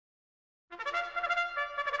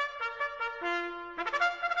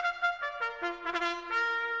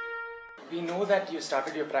We know that you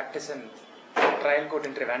started your practice in trial court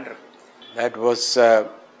in Trivandrum. That was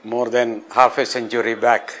more than half a century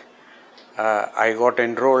back. I got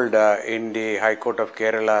enrolled in the High Court of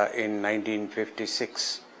Kerala in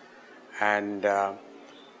 1956, and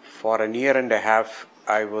for a year and a half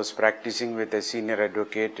I was practicing with a senior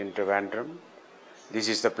advocate in Trivandrum. This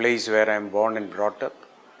is the place where I am born and brought up,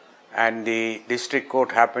 and the district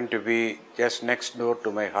court happened to be just next door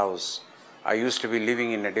to my house. I used to be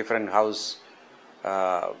living in a different house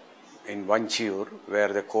in Vanchiur, where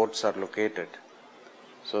the courts are located.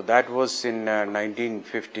 So that was in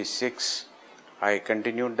 1956. I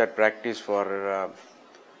continued that practice for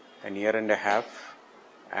a year and a half,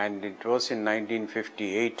 and it was in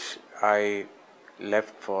 1958 I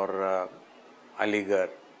left for Aligarh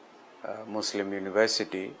Muslim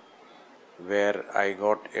University, where I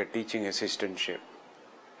got a teaching assistantship,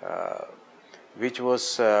 which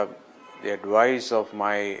was the advice of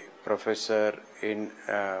my professor in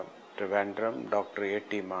Trivandrum, Dr.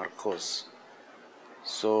 A.T. Markose.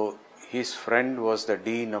 So his friend was the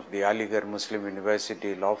dean of the Aligarh Muslim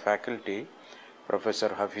University law faculty, Professor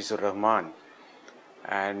Hafizur Rahman,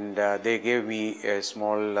 and they gave me a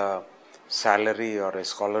small salary or a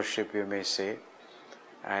scholarship, you may say,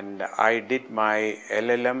 and I did my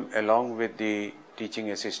LL.M. along with the teaching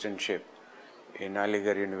assistantship in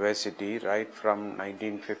Aligarh University right from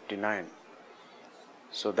 1959.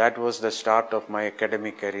 So that was the start of my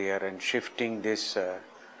academic career, and shifting this,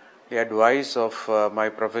 the advice of my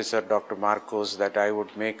professor Dr. Markose that I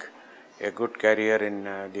would make a good career in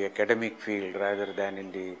the academic field rather than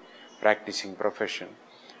in the practicing profession.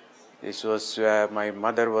 This was, my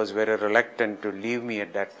mother was very reluctant to leave me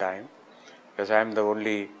at that time, because I am the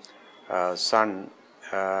only son.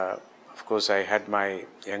 Of course, I had my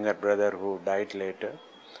younger brother who died later.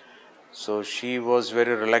 So she was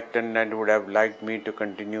very reluctant and would have liked me to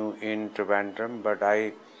continue in Trivandrum, but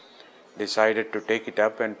I decided to take it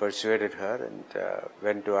up and persuaded her, and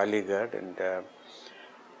went to Aligarh and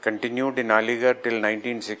continued in Aligarh till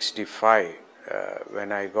 1965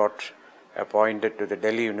 when I got appointed to the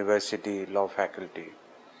Delhi University law faculty.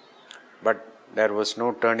 But there was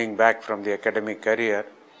no turning back from the academic career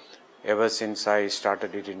ever since I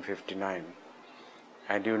started it in 59.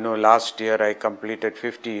 And you know, last year I completed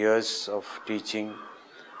 50 years of teaching,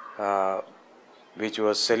 which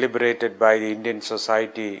was celebrated by the Indian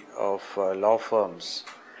Society of Law Firms,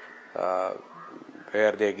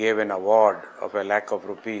 where they gave an award of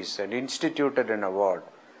 ₹1,00,000 and instituted an award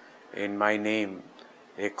in my name.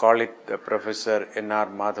 They call it the Professor N.R.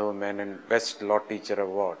 Madhava Menon Best Law Teacher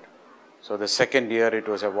Award. So the second year it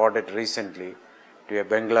was awarded recently to a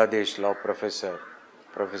Bangladesh law professor,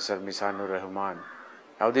 Professor Mizanur Rahman.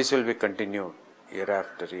 Now this will be continued year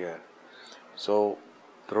after year. So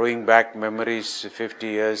throwing back memories 50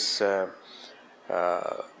 years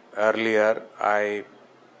earlier, I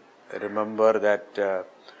remember that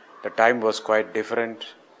the time was quite different,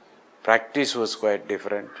 practice was quite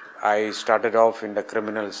different. I started off in the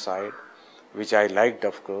criminal side, which I liked,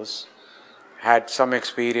 of course, had some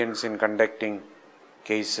experience in conducting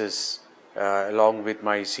cases along with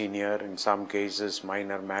my senior. In some cases,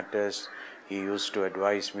 minor matters, he used to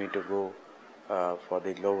advise me to go for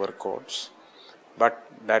the lower courts. But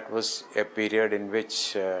that was a period in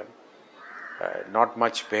which not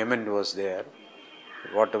much payment was there.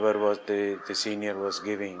 Whatever was the senior was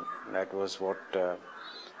giving, that was what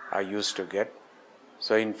I used to get.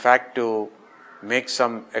 So in fact, to make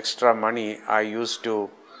some extra money, I used to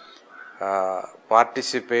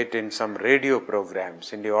participate in some radio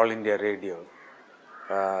programs in the All India Radio.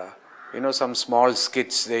 You know, some small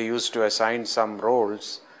skits, they used to assign some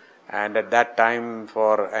roles, and at that time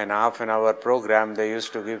for an half an hour program they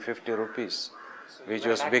used to give 50 rupees, which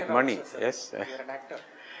was big money. Also, yes. You're an actor.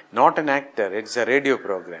 Not an actor, it's a radio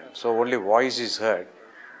program, so only voice is heard.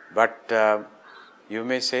 But you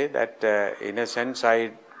may say that in a sense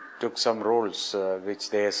I took some roles which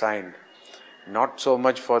they assigned, not so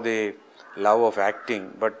much for the love of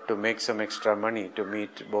acting, but to make some extra money, to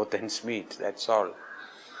meet both ends meet, that's all.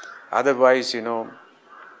 Otherwise, you know,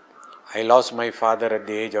 I lost my father at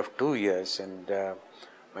the age of 2 years, and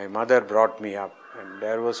my mother brought me up, and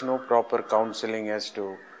there was no proper counseling as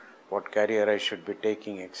to what career I should be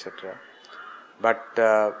taking, etc. But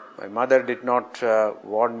my mother did not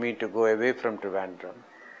want me to go away from Trivandrum.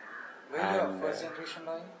 Were you a first generation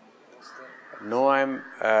lawyer? No, I am,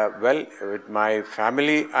 well, with my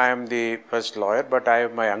family I am the first lawyer, but I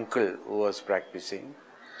have my uncle who was practicing.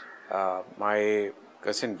 My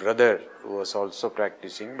cousin brother who was also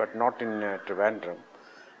practicing, but not in Trivandrum.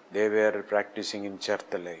 They were practicing in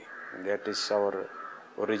Cherthalai. That is our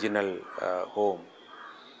original home.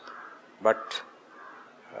 but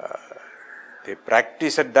the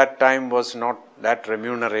practice at that time was not that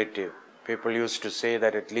remunerative. People used to say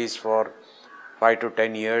that at least for 5 to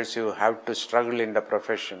 10 years you have to struggle in the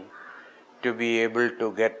profession to be able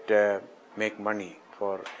to make money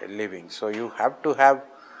for a living. So you have to have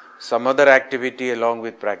some other activity along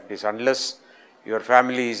with practice, unless your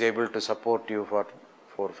family is able to support you for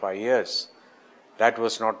 4 or 5 years. That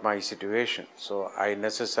was not my situation. So I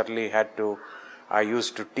necessarily I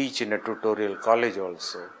used to teach in a tutorial college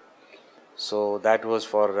also. So that was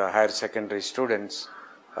for higher secondary students.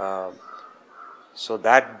 So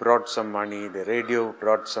that brought some money, the radio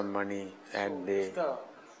brought some money, and if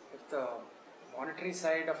the monetary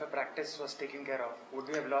side of a practice was taken care of, would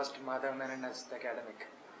we have lost Madhava Menon as the academic?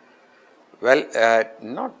 Well,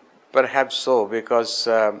 not perhaps so, because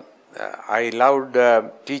I loved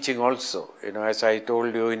teaching also. As I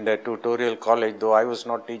told you, in the tutorial college, though I was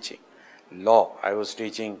not teaching law, I was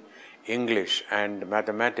teaching English and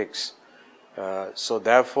mathematics. So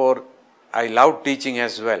therefore, I loved teaching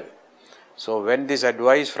as well. So when this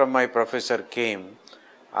advice from my professor came,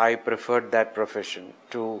 I preferred that profession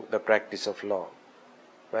to the practice of law.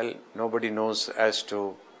 Well, nobody knows as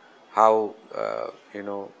to how,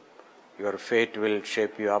 your fate will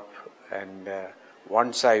shape you up. And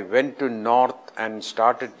once I went to North and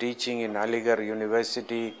started teaching in Aligarh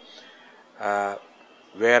University,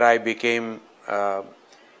 where I became, a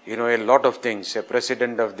lot of things, a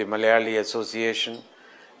president of the Malayali Association,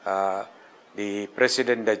 the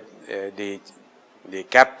president, the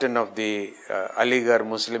captain of the Aligarh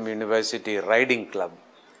Muslim University Riding Club,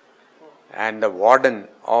 and the warden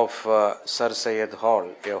of Sir Syed Hall,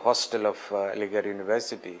 a hostel of Aligarh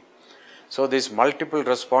University. So these multiple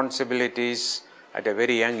responsibilities at a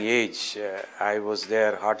very young age. I was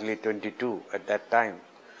there hardly 22 at that time.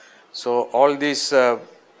 So all this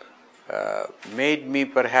made me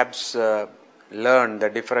perhaps learn the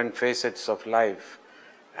different facets of life.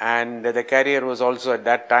 And the career was also, at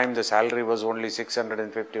that time, the salary was only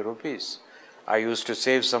 650 rupees. I used to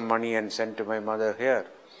save some money and send to my mother here.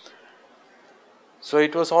 So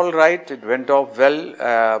it was all right, it went off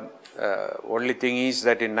well. Only thing is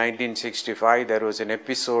that in 1965 there was an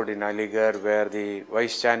episode in Aligarh where the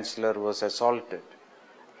Vice Chancellor was assaulted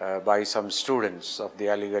by some students of the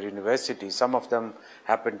Aligarh University. Some of them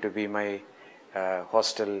happened to be my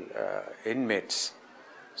hostel inmates.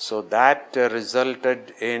 So that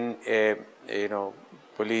resulted in a,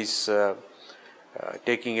 police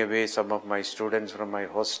taking away some of my students from my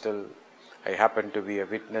hostel. I happened to be a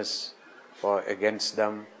witness against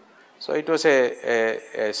them. So it was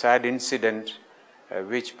a sad incident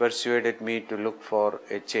which persuaded me to look for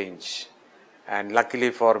a change. And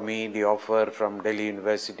luckily for me, the offer from Delhi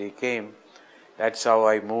University came. That's how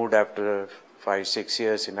I moved after 5-6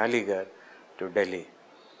 years in Aligarh to Delhi.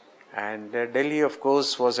 And Delhi, of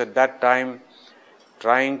course, was at that time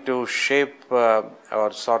trying to shape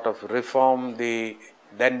or sort of reform the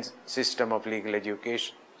then system of legal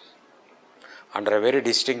education under a very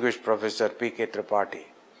distinguished professor, P.K. Tripathi.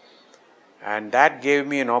 And that gave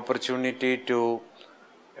me an opportunity to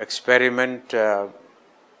experiment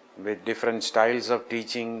with different styles of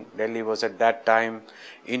teaching. Delhi was at that time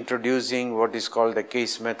introducing what is called the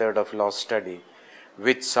case method of law study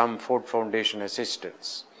with some Ford Foundation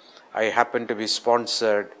assistance. I happened to be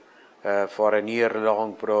sponsored for a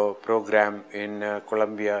year-long program in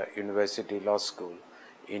Columbia University Law School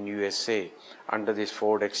in USA under this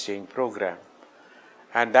Ford Exchange program.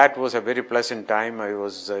 And that was a very pleasant time. I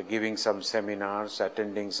was giving some seminars,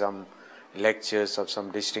 attending some lectures of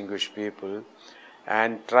some distinguished people,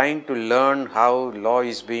 and trying to learn how law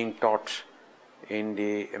is being taught in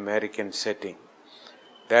the American setting.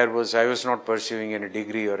 I was not pursuing any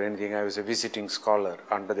degree or anything. I was a visiting scholar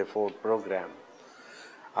under the Ford program.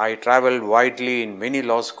 I traveled widely in many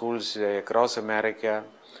law schools across America,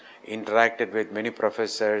 interacted with many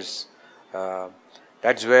professors.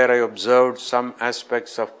 That's where I observed some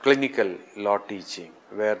aspects of clinical law teaching,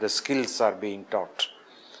 where the skills are being taught.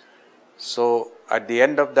 So at the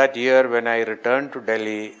end of that year, when I returned to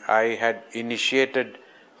Delhi, I had initiated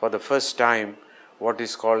for the first time what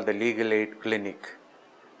is called the Legal Aid Clinic.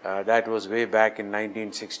 That was way back in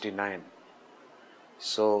 1969.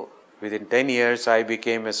 So within 10 years, I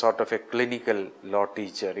became a sort of a clinical law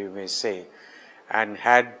teacher, you may say, and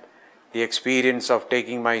had the experience of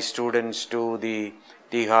taking my students to the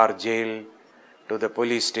Tihar jail, to the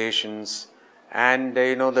police stations, and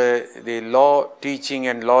the law teaching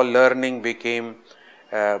and law learning became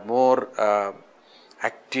more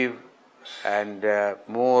active and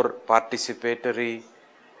more participatory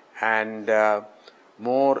and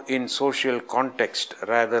more in social context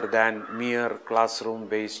rather than mere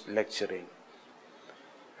classroom-based lecturing.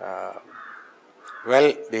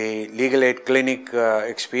 Well, the legal aid clinic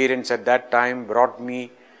experience at that time got me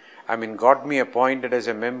appointed as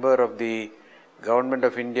a member of the Government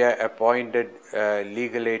of India appointed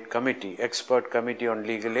legal aid committee, expert committee on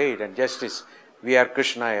legal aid, and Justice V.R.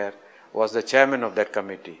 Krishnaiyer was the chairman of that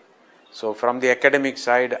committee. So from the academic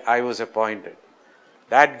side, I was appointed.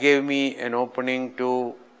 That gave me an opening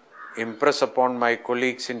to impress upon my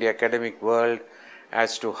colleagues in the academic world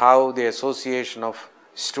as to how the association of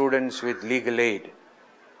students with legal aid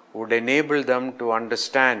would enable them to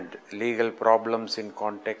understand legal problems in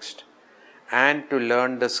context and to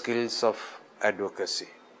learn the skills of advocacy.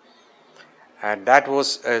 And that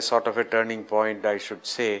was a sort of a turning point, I should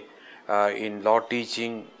say, in law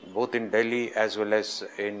teaching, both in Delhi as well as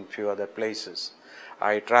in few other places.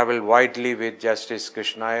 I traveled widely with Justice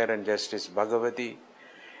Krishnaiyer and Justice Bhagavati,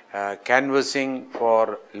 canvassing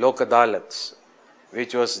for Lok Adalats,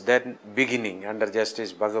 which was then beginning under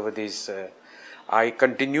Justice Bhagavati's. I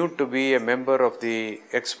continued to be a member of the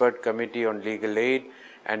expert committee on legal aid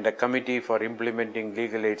and the committee for implementing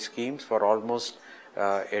legal aid schemes for almost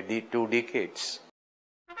 2 decades.